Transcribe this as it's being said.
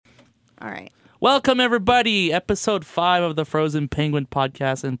All right. Welcome, everybody. Episode 5 of the Frozen Penguin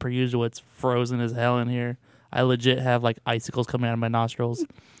podcast. And per usual, it's frozen as hell in here. I legit have like icicles coming out of my nostrils.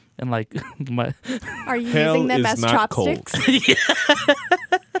 And like my Are you Hell using them is as not chopsticks?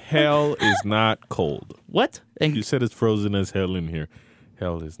 Hell is not cold. what? And You said it's frozen as hell in here.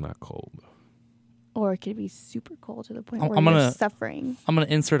 Hell is not cold. Or it could be super cold to the point I'm where you're gonna- suffering. I'm gonna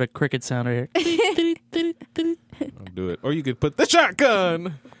insert a cricket sound right here. I'll do it. Or you could put the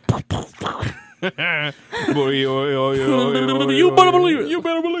shotgun. You better believe it. You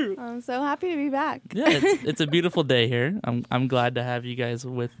better believe it. I'm so happy to be back. Yeah, it's a beautiful day here. I'm glad to have you guys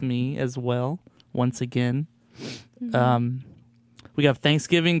with me as well once again. We have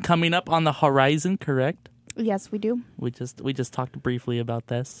Thanksgiving coming up on the horizon, correct? Yes, we do. We just talked briefly about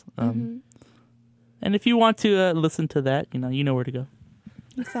this. And if you want to listen to that, you know where to go.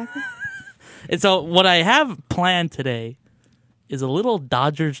 Exactly. And so what I have planned today is a little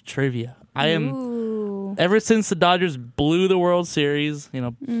Dodgers trivia. I am Ooh. ever since the Dodgers blew the World Series,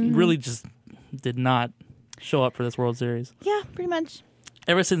 really just did not show up for this World Series. Yeah, pretty much.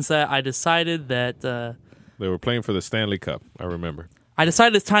 Ever since that, I decided that They were playing for the Stanley Cup, I remember. it's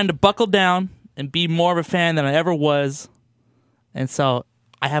time to buckle down and be more of a fan than I ever was. And so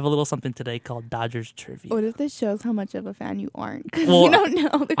I have a little something today called Dodgers trivia. What if this shows how much of a fan you aren't? Because Well, you don't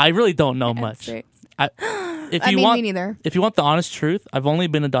know. I really don't know much. answer. If I you mean, want, me neither. if you want the honest truth, I've only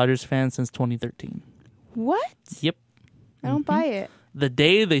been a Dodgers fan since 2013. What? Yep. I don't buy it. The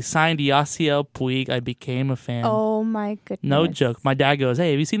day they signed Yasiel Puig, I became a fan. Oh my goodness. No joke. My dad goes,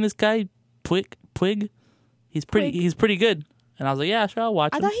 "Hey, have you seen this guy, Puig? He's pretty. Puig. He's pretty good." And I was like, "Yeah, sure, I'll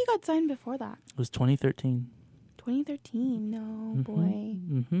watch I him." thought he got signed before that. It was 2013. 2013. No, boy.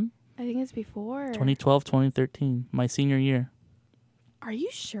 Mm-hmm. I think it's before. 2012, 2013. My senior year. Are you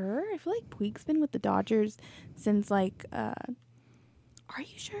sure? I feel like Puig's been with the Dodgers since like are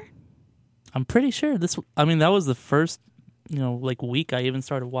you sure? I'm pretty sure that was the first, week I even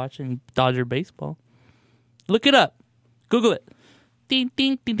started watching Dodger baseball. Look it up. Google it. Ding,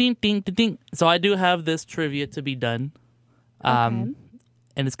 ding, ding, ding, ding, ding, ding. So I do have this trivia to be done. Okay.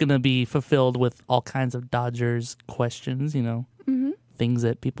 And it's going to be fulfilled with all kinds of Dodgers questions, things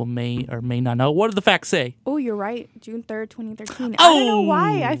that people may or may not know. What do the facts say? Oh, you're right. June 3rd, 2013. I don't know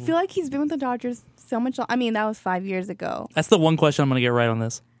why. I Oh! feel like he's been with the Dodgers so much. I mean, that was 5 years ago. That's the one question I'm going to get right on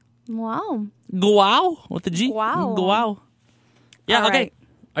this. Wow. Wow. With the G. Wow. Wow. Yeah, All okay. right.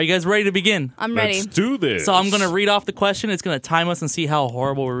 Are you guys ready to begin? I'm ready. Let's do this. So I'm going to read off the question. It's going to time us and see how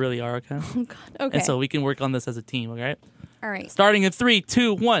horrible we really are, okay? Oh, God. Okay. And so we can work on this as a team, all right? All right. Starting in 3,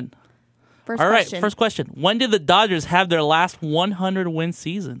 2, 1. First All right, question. first question. When did the Dodgers have their last 100-win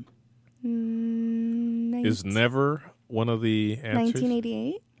season? Is never one of the answers.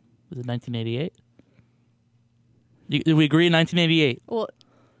 1988? Was it 1988? Did we agree in 1988? Well,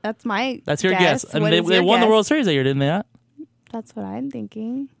 that's my That's your guess. I mean, What they is your won the guess? World Series that year, didn't they not? That's what I'm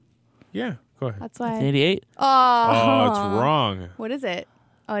thinking. Yeah, go ahead. That's why. 1988? Oh, it's wrong. What is it?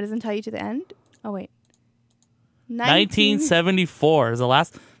 Oh, it doesn't tell you to the end? Oh, wait. 1974 is the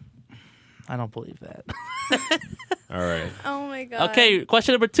last. I don't believe that. All right. Oh, my God. Okay,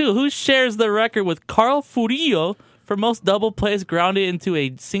 question number 2. Who shares the record with Carl Furillo for most double plays grounded into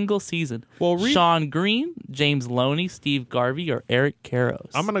a single season? Well, Sean Green, James Loney, Steve Garvey, or Eric Karros?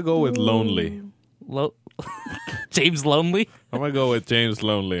 I'm going to go with Lonely. James Lonely? I'm going to go with James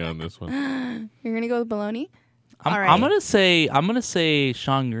Lonely on this one. You're going to go with Baloney? I'm, All right. I'm gonna say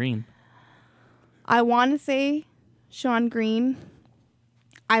Sean Green. I want to say Sean Green.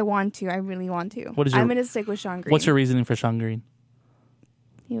 I really want to. What is your- I'm going to stick with Sean Green. What's your reasoning for Sean Green?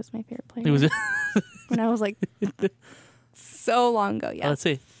 He was my favorite player. It was. when I was like so long ago. Yeah. Let's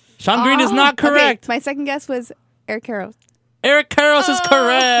see. Sean Green is not Okay, correct. my second guess was Eric Karros. Eric Karros is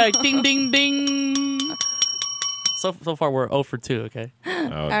correct. Ding ding ding. So far we're 0 for 2. Okay. Oh,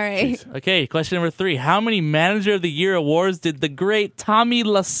 All right. jeez. Okay. Question number 3. How many Manager of the Year awards did the great Tommy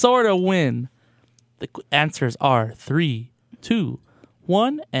Lasorda win? The answers are 3, 2,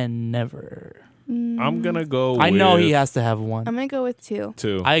 1, and never. I'm going to go I know with he has to have one. I'm going to go with 2.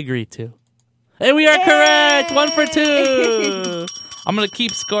 2. I agree too. And we are correct. 1 for 2. I'm gonna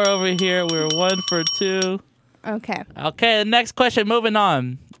keep score over here. We're 1 for 2. Okay. Okay, the next question. Moving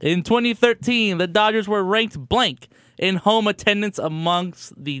on. In 2013, the Dodgers were ranked blank in home attendance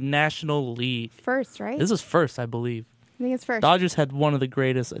amongst the National League. First, right? This is first, I believe. I think it's first. Dodgers had one of the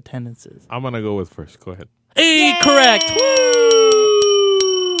greatest attendances. I'm going to go with first. Go ahead. Hey, correct.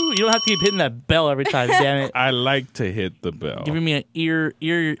 Woo! You don't have to keep hitting that bell every time. Damn it. I like to hit the bell. Giving me an ear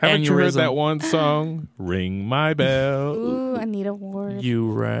Haven't you heard aneurysm. that one song? Ring my bell. Ooh, Anita Ward.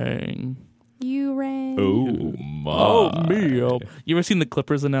 You rang. You rang. Oh, my. Oh, me. You ever seen the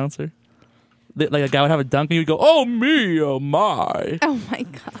Clippers announcer? Like a guy would have a dunk and he would go, "Oh me, oh my, Oh my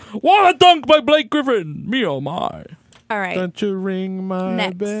god. what a dunk by Blake Griffin, me oh my." All right. Don't you ring my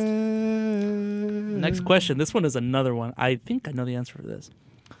Next. bell. Next question. This one is another one. I think I know the answer for this.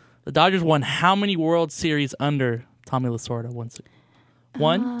 The Dodgers won how many World Series under Tommy Lasorda?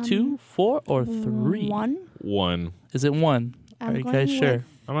 One, 2, 4, or 3? 1. 1. Is it 1? I'm Are you going guys sure? with-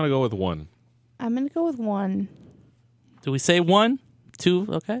 I'm gonna go with 1. I'm gonna go with 1. Do we say 1, 2?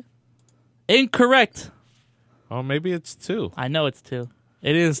 Okay. Incorrect. Oh, maybe it's 2. I know it's 2.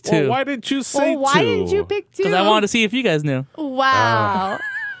 It is 2. Well, why didn't you say 2? Well, why didn't you pick 2? Because I wanted to see if you guys knew. Wow.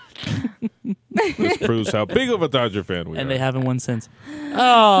 This proves how big of a Dodger fan we are. And they haven't won since.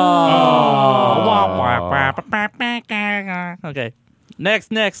 Okay.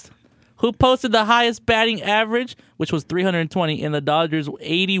 Next. Who posted the highest batting average, which was 320, in the Dodgers'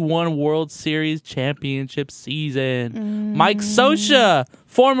 81 World Series championship season? Mike Scioscia,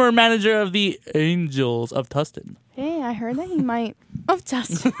 former manager of the Angels of Tustin. Hey, I heard that he might. Oh,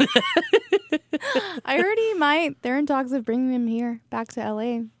 Dustin. I heard he might. They're in talks of bringing him here, back to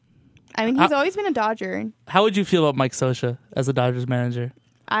LA. I mean, he's always been a Dodger. How would you feel about Mike Scioscia as a Dodgers manager?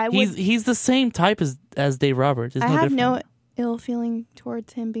 I would. He's the same type as Dave Roberts. There's I have different. no ill feeling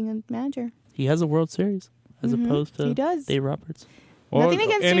towards him being a manager. He has a World Series as opposed to He does. Dave Roberts. Well, Nothing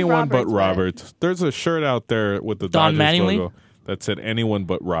against Dave anyone but Roberts, but- Roberts. There's a shirt out there with the Don Dodgers Mattingly? logo that said anyone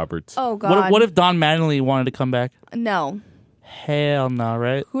but Roberts. Oh God. What if Don Mattingly wanted to come back? No. Hell no,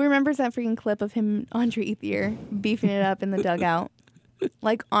 right? Who remembers that freaking clip of him, Andre Ethier, beefing it up in the dugout?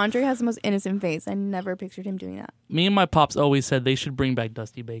 Like, Andre has the most innocent face. I never pictured him doing that. Me and my pops always said they should bring back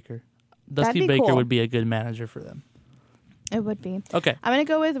Dusty Baker. Dusty be Baker cool. would be a good manager for them. It would be. Okay. I'm going to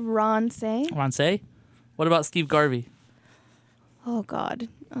go with Ron Say. Ron Say? What about Steve Garvey? Oh, God.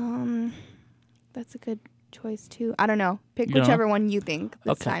 That's a good choice, too. I don't know. Pick You don't whichever one you think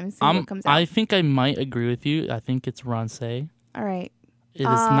this time. See what comes out. I think I might agree with you. I think it's Ron Say. All right. It is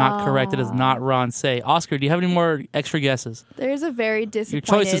not correct. It is not Ron Say. Oscar, do you have any more extra guesses? There's a very Your disappointed...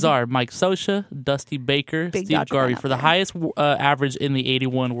 choices are Mike Scioscia, Dusty Baker, Big Steve Dodger Garvey fan out for the there. highest average in the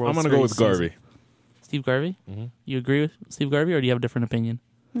 81 World I'm Series. going to go with season. Garvey. Steve Garvey? You agree with Steve Garvey, or do you have a different opinion?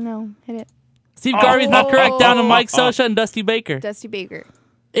 No, hit it. Steve Garvey's not correct. Down to Mike Scioscia and Dusty Baker. Dusty Baker.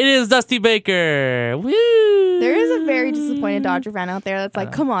 It is Dusty Baker. Woo! There is a very disappointed Dodger fan out there that's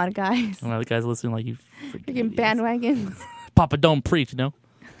like, come on, guys. Well, the guys listening like you freaking Freaking idiots. bandwagons. Papa don't preach, you know?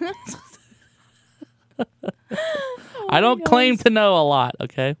 I don't claim to know a lot,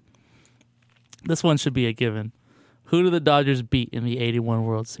 okay? This one should be a given. Who do the Dodgers beat in the 81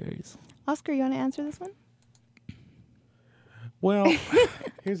 World Series? Oscar, you want to answer this one? Well,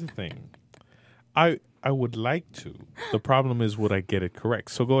 here's the thing. I would like to. The problem is, would I get it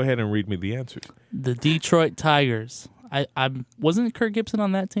correct? So go ahead and read me the answers. The Detroit Tigers. I wasn't Kirk Gibson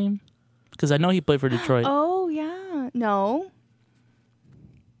on that team? Because I know he played for Detroit. Oh, yeah. No.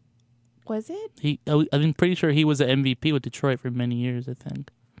 Was it? I'm pretty sure he was an MVP with Detroit for many years, I think.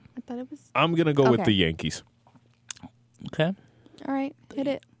 I thought it was. I'm going to go with Okay. the Yankees. Okay. All right. Hit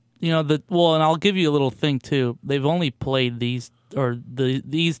it. You know, and I'll give you a little thing, too. They've only played these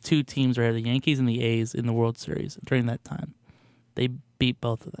two teams, right, the Yankees and the A's, in the World Series during that time. They beat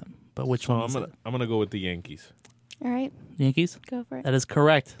both of them. But which So one is it? I'm gonna go with the Yankees. All right. Yankees? Go for it. That is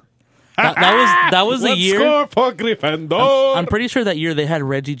correct. That was the Let's year. score for Gryffindor. I'm pretty sure that year they had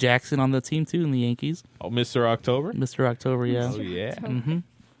Reggie Jackson on the team, too, in the Yankees. Oh, Mr. October? Mr. October, yeah. Oh, yeah. Mm-hmm.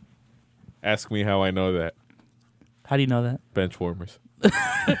 Ask me how I know that. How do you know that? Bench warmers.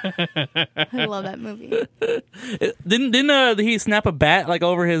 I love that movie. Didn't he snap a bat like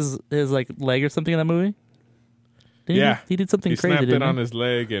over his like leg or something in that movie? Didn't Yeah. he did something He crazy. snapped it Didn't on he? his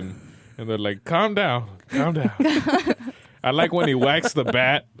leg, and they're like, calm down. I like when he whacks the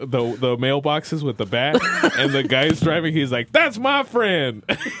bat, the mailboxes with the bat, and the guy's driving, he's like, that's my friend.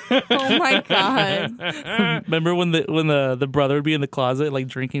 Oh my God. Remember when the brother would be in the closet like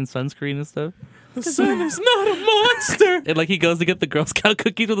drinking sunscreen and stuff, The sun is not a monster. and like he goes to get the Girl Scout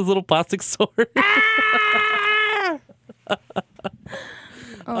cookies with his little plastic sword.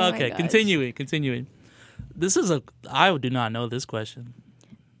 Oh my Okay, gosh. continuing. I do not know this question.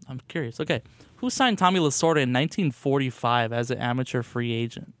 I'm curious. Okay, who signed Tommy Lasorda in 1945 as an amateur free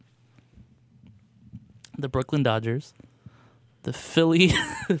agent? The Brooklyn Dodgers, the Philadelphia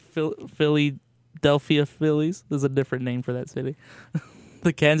Phillies. There's a different name for that city.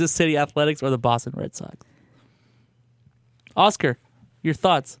 The Kansas City Athletics, or the Boston Red Sox. Oscar, your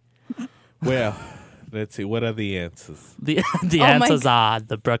thoughts? Well, let's see. What are the answers? The Oh my answers are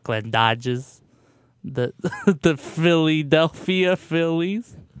the Brooklyn Dodgers, the Philadelphia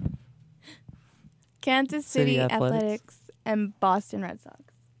Phillies. Kansas City Athletics and Boston Red Sox.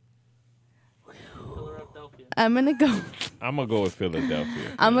 I'm gonna go. I'm gonna go with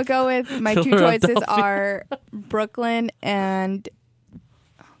Philadelphia. I'm gonna go with my two choices Philadelphia. are Brooklyn and.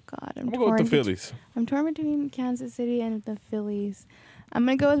 Oh God, I'm gonna go with the Phillies. I'm torn between Kansas City and the Phillies. I'm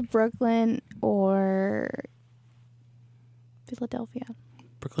gonna go with Brooklyn or Philadelphia.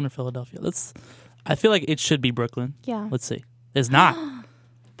 Brooklyn or Philadelphia? I feel like it should be Brooklyn. Yeah. Let's see. It's not.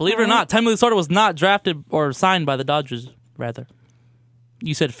 Believe it or not, Tommy Lasorda was not drafted or signed by the Dodgers, rather.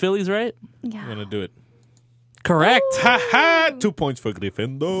 You said Phillies, right? I'm Yeah. gonna do it. Correct. Ha ha! 2 points for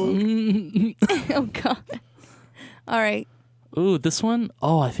Gryffindor. Oh God. All right. Ooh, this one.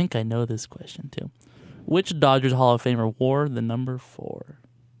 Oh, I think I know this question too. Which Dodgers Hall of Famer wore the number 4?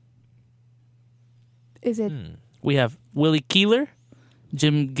 Is it? We have Willie Keeler,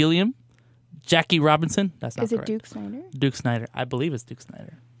 Jim Gilliam, Jackie Robinson. That's not Is it correct. Duke Snyder? Duke Snyder. I believe it's Duke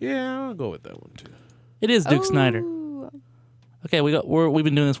Snyder. Yeah, I'll go with that one too. It is Duke Snyder. Ooh. Okay, we've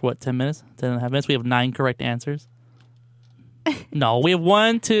been doing this for what, 10 minutes? 10 and a half minutes? We have 9 correct answers. No, we have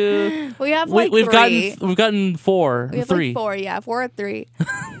 1, 2. We have like we've 3. gotten 4, We have 3. like 4. Yeah, 4 or 3.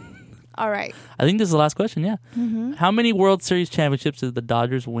 All right. I think this is the last question, yeah. Mm-hmm. How many World Series championships did the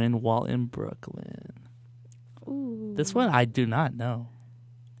Dodgers win while in Brooklyn? Ooh. This one I do not know.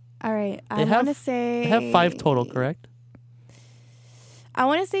 All right. I They have- want to say. They have 5 total, correct? I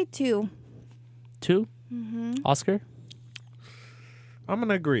want to say 2. 2? Mm-hmm. Oscar? I'm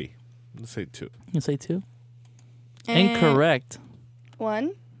gonna agree. Let's say 2. You say 2? Incorrect.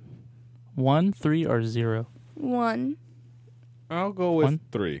 1. 1, 3, or 0? 1. I'll go with 1.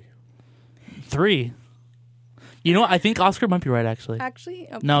 3. 3. You know what? I think Oscar might be right, actually. Actually,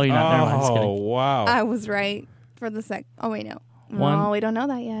 oh, No, you're not. Never mind. Just Oh kidding. wow! I was right for the sec. Oh wait, no. 1. No, we don't know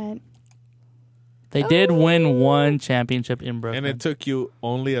that yet. They did win 1 championship in Brooklyn. And it took you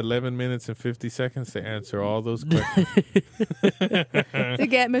only 11 minutes and 50 seconds to answer all those questions. To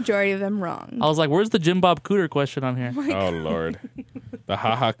get majority of them wrong. I was like, where's the Jim Bob Cooter question on here? Oh Lord, the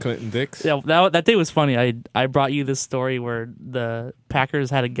haha Clinton Dix. Yeah, that day was funny. I brought you this story where the Packers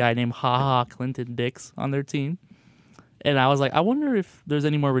had a guy named Ha Clinton Dix on their team. And I was like, I wonder if there's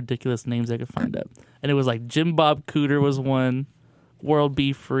any more ridiculous names I could find up. And it was like Jim Bob Cooter was one, World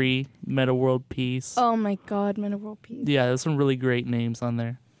Be Free, Meta World Peace. Oh my God, Men of World Peace. Yeah, there's some really great names on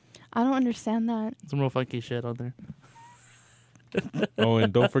there. I don't understand that. Some real funky shit on there. Oh,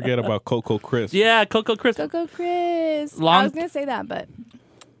 and don't forget about Coco Crisp. Yeah, Coco Crisp. Go Chris. Long- I was gonna say that, but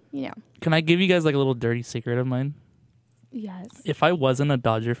Can I give you guys like a little dirty secret of mine? yes. If I wasn't a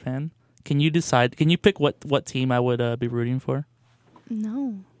Dodger fan, can you pick what team I would be rooting for?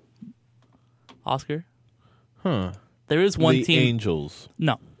 No. Oscar? Huh? There is one the team. Angels.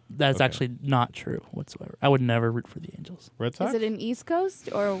 No, that's Okay. actually not true whatsoever. I would never root for the Angels. Red Sox. Is it an East Coast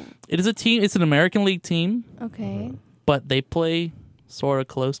or It is a team. It's an American League team, okay? but they play sort of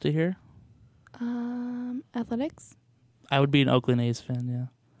close to here. Athletics. I would be an Oakland A's fan. Yeah.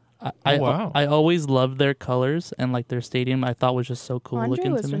 I wow. I always loved their colors and like their stadium. I thought was just so cool Andre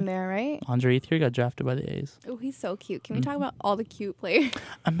looking was to from me. there, right? Andre Ethier got drafted by the A's. Oh, he's so cute. Can we talk about all the cute players?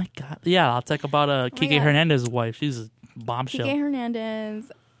 Oh my god! Yeah, I'll talk about Kike God. Hernandez's wife. She's a bombshell. Kike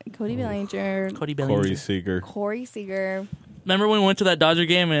Hernandez, Cody Bellinger, Cody Bellinger. Corey Seager. Corey Seager. Remember when we went to that Dodger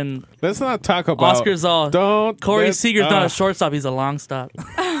game and Let's not talk about Oscar's all Don't Corey let- Seager's not a shortstop; he's a long stop.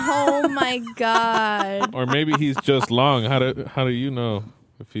 Oh my God. Or maybe he's just long. How do you know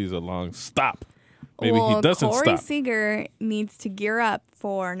if he's a long stop? Maybe well, he doesn't Corey stop. Seager needs to gear up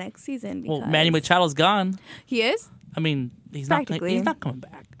for next season. Well, Because Manny Machado's gone. he is. I mean, he's not Practically. coming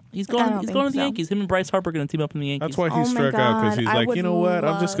back. He's I going. don't He's think going to the so. Yankees. Him and Bryce Harper are going to team up in the Yankees. That's why he Oh my struck out because God, he's I like, would you know what?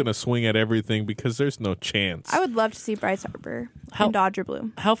 I'm just love- gonna swing at everything because there's no chance. I would love to see Bryce Harper How- in Dodger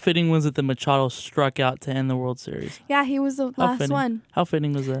blue. How fitting was it that Machado struck out to end the World Series? Yeah, he was the How last fitting. one. How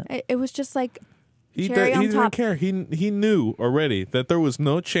fitting was that? It was just like He cherry on didn't top. care. He knew already that there was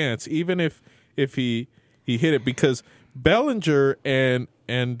no chance, even if he hit it, because Bellinger and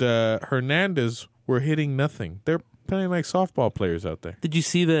Hernandez were hitting nothing. They're playing like softball players out there. Did you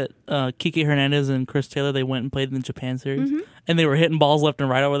see that Kike Hernandez and Chris Taylor, they went and played in the Japan series? Mm-hmm. And they were hitting balls left and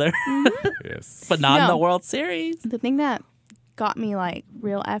right over there, Yes. but not in No. the World Series. the thing that got me like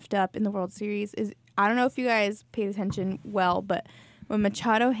real effed up in the World Series is I don't know if you guys paid attention well, but when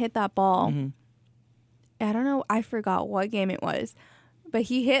Machado hit that ball, Mhm. I don't know, I forgot what game it was, but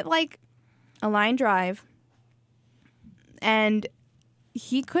he hit like a line drive and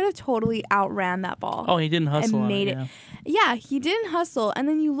he could have totally outran that ball. Oh, he didn't hustle and on made it. it. Yeah. Yeah, he didn't hustle, and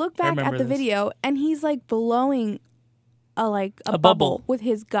then you look back at remember the this. video, and he's like blowing a A bubble bubble. with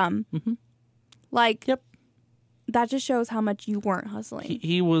his gum. Mhm. Like, Yep. that just shows how much you weren't hustling.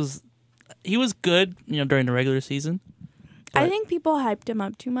 He was good, during the regular season. I But- think people hyped him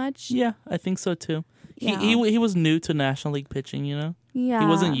up too much. Yeah, I think so too. Yeah. He was new to National League pitching, you know? Yeah. He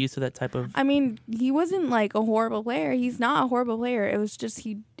wasn't used to that type of... I mean, he wasn't like a horrible player. He's not a horrible player. It was just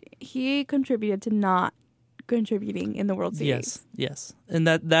he contributed to not contributing in the World Series. Yes. And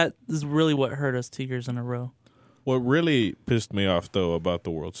that is really what hurt us 2 years in a row. What really pissed me off, though, about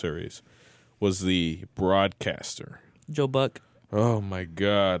the World Series was the broadcaster. Joe Buck. Oh, my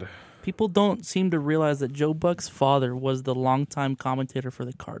God. People don't seem to realize that Joe Buck's father was the longtime commentator for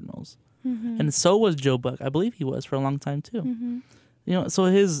the Cardinals. Mm-hmm. And so was Joe Buck. I believe he was for a long time, too. Mm-hmm. You know, so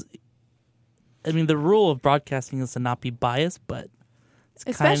the rule of broadcasting is to not be biased, but it's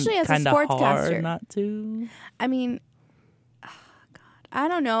Especially as a kinda sportscaster. hard not to. I mean, I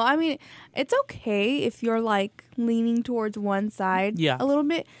don't know. I mean, it's okay if you're like leaning towards one side a little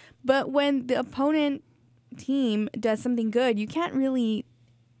bit, but when the opponent team does something good, you can't really,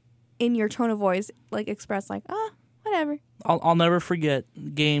 in your tone of voice, like express like, whatever. I'll never forget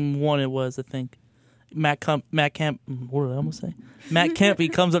game 1. It was, I think, Matt Kemp. What did I almost say? Matt Kemp. He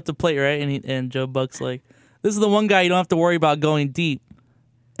comes up to plate, right, and Joe Buck's like, "This is the one guy you don't have to worry about going deep."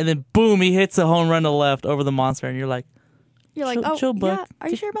 And then boom, he hits a home run to left over the monster, and you're like, Joe Buck, yeah, are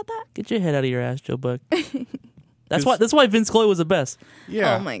you sure about that? Get your head out of your ass, Joe Buck. That's why Vince Scully was the best.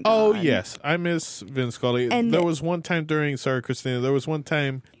 Yeah. Oh, my God. Oh, yes. I miss Vince Scully. And there was one time during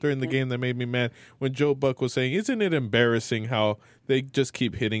the game that made me mad when Joe Buck was saying, "Isn't it embarrassing how they just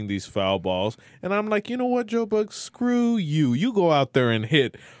keep hitting these foul balls?" And I'm like, you know what, Joe Buck? Screw you. You go out there and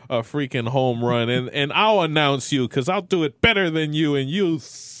hit a freaking home run, and I'll announce you because I'll do it better than you, and you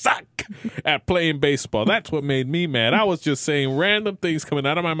suck at playing baseball. That's what made me mad. I was just saying random things coming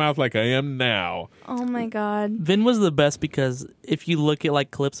out of my mouth like I am now. Oh my God. Vin was the best because if you look at like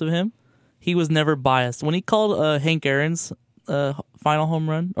clips of him, he was never biased. When he called Hank Aaron's final home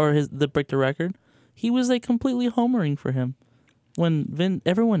run or the break the record, he was like completely homering for him. When Vin,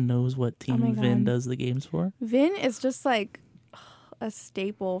 everyone knows what team Vin does the games for. Vin is just like a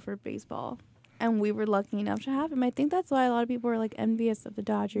staple for baseball. And we were lucky enough to have him. I think that's why a lot of people are like envious of the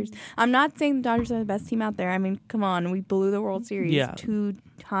Dodgers. I'm not saying the Dodgers are the best team out there. I mean, come on, we blew the World Series 2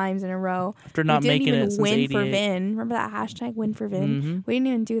 times in a row. After not making it since win 88. for Vin. Remember that hashtag win for Vin? Mm-hmm. We didn't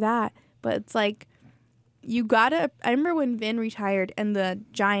even do that. But it's like you gotta. I remember when Vin retired and the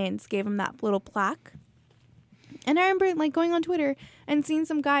Giants gave him that little plaque. And I remember like going on Twitter and seeing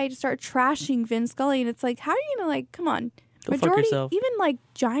some guy just start trashing Vin Scully, and it's like, how are you gonna like? Come on. Go fuck yourself. Even like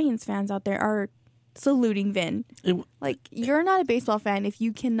Giants fans out there are saluting Vin. Like, you're not a baseball fan if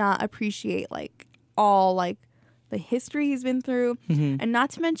you cannot appreciate like all like the history he's been through, and not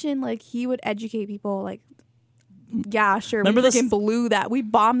to mention like he would educate people. Like, yeah, sure, we freaking blew that. We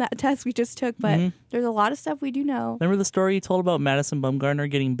bombed that test we just took, but there's a lot of stuff we do know. Remember the story you told about Madison Bumgarner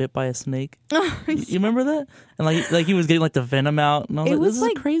getting bit by a snake? You remember that? And like he was getting like the venom out, and I was like, this is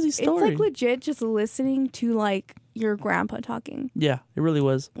a crazy story. It's like legit just listening to like your grandpa talking. Yeah, it really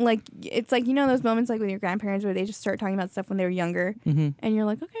was. Like, it's like, you know those moments like with your grandparents where they just start talking about stuff when they were younger, and you're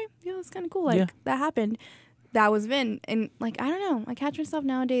like, okay, yeah, that's kind of cool. Like, that happened. That was Vin. And like, I don't know, I catch myself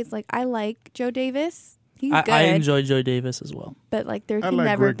nowadays, like, I like Joe Davis. He's good. I enjoy Joe Davis as well. But like, there can like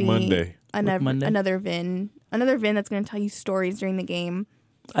never Rick be Monday. another Vin that's going to tell you stories during the game.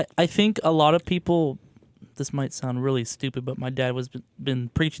 I think a lot of people, this might sound really stupid, but my dad was been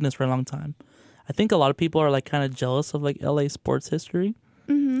preaching this for a long time. I think a lot of people are like kind of jealous of like LA sports history,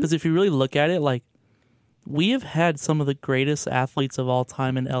 because if you really look at it, like, we have had some of the greatest athletes of all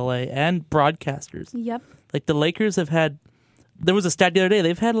time in LA and broadcasters. Yep. Like the Lakers have had, there was a stat the other day,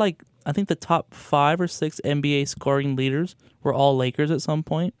 they've had like, I think the top 5 or 6 NBA scoring leaders were all Lakers at some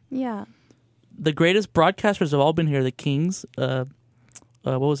point. Yeah. The greatest broadcasters have all been here. The Kings, what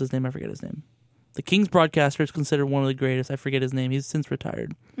was his name? I forget his name. The Kings broadcaster is considered one of the greatest. I forget his name. He's since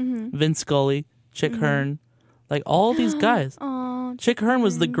retired. Vince Scully, Chick Hearn, like all these guys. Chick Hearn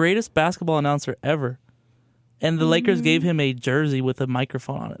was the greatest basketball announcer ever. And the Lakers gave him a jersey with a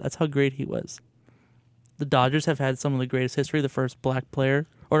microphone on it. That's how great he was. The Dodgers have had some of the greatest history. The first black player,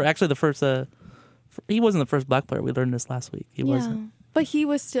 or actually the first, he wasn't the first black player. We learned this last week. He wasn't. But he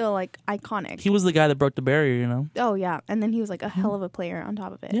was still like iconic. He was the guy that broke the barrier, you know? Oh, yeah. And then he was like a hell of a player on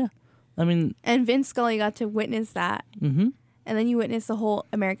top of it. Yeah. I mean, and Vince Scully got to witness that. And then you witnessed the whole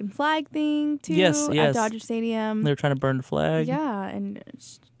American flag thing too. Yes. At Dodger Stadium. They were trying to burn the flag. Yeah, and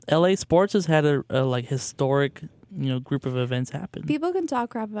LA sports has had a like historic, group of events happen. People can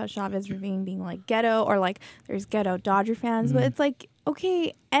talk crap about Chavez Ravine being like ghetto, or like there's ghetto Dodger fans, but it's like,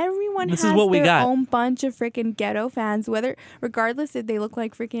 okay, everyone has their own bunch of freaking ghetto fans, regardless if they look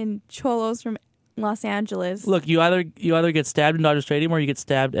like freaking cholos from Los Angeles. Look, you either get stabbed in Dodger Stadium or you get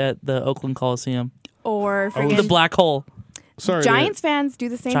stabbed at the Oakland Coliseum or the black hole. sorry. Giants fans do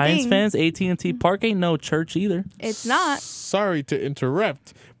the same Giants thing. fans, AT&T Park ain't no church either. It's not. Sorry to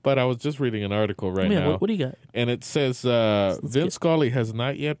interrupt, but I was just reading an article right now. What do you got? And it says Vince Scully has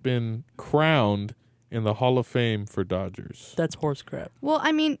not yet been crowned in the Hall of Fame for Dodgers. That's horse crap. Well,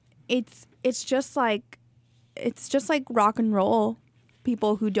 I mean, it's just like rock and roll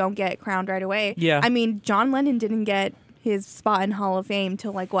people who don't get crowned right away. Yeah. I mean, John Lennon didn't get his spot in Hall of Fame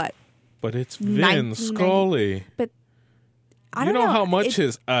till like what? But it's Vin Scully. But I don't know know how much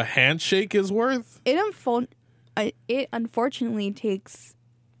a handshake is worth? It unfortunately takes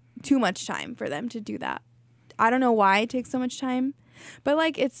too much time for them to do that. I don't know why it takes so much time, but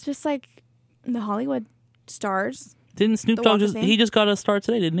like it's just like the Hollywood stars. Didn't Snoop The Dogg Walk of Fame? he just got a star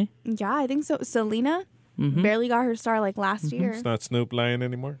today, didn't he? Yeah, I think so. Selena barely got her star like last year. It's not Snoop lying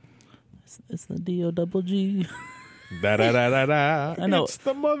anymore. It's the D-O-double-G. Da da da da da. I know. It's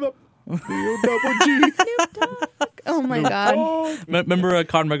the mother. D-O-double-G. Snoop Dogg. Oh my god. Remember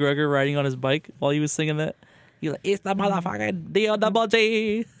Conor McGregor riding on his bike while he was singing that? He's like, it's the motherfucking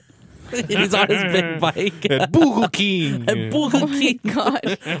D-O-double-G. He's on his big bike. At Boogle King. And Boogle King. God.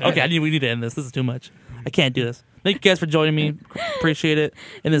 Okay, we need to end this. This is too much. I can't do this. Thank you guys for joining me. Appreciate it.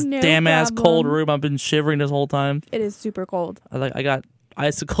 In this No damn ass problem. cold room, I've been shivering this whole time. It is super cold. I got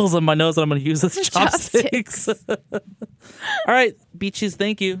icicles on my nose that I'm going to use as chopsticks. All right, Beaches,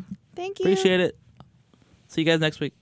 thank you. Thank you. Appreciate it. See you guys next week.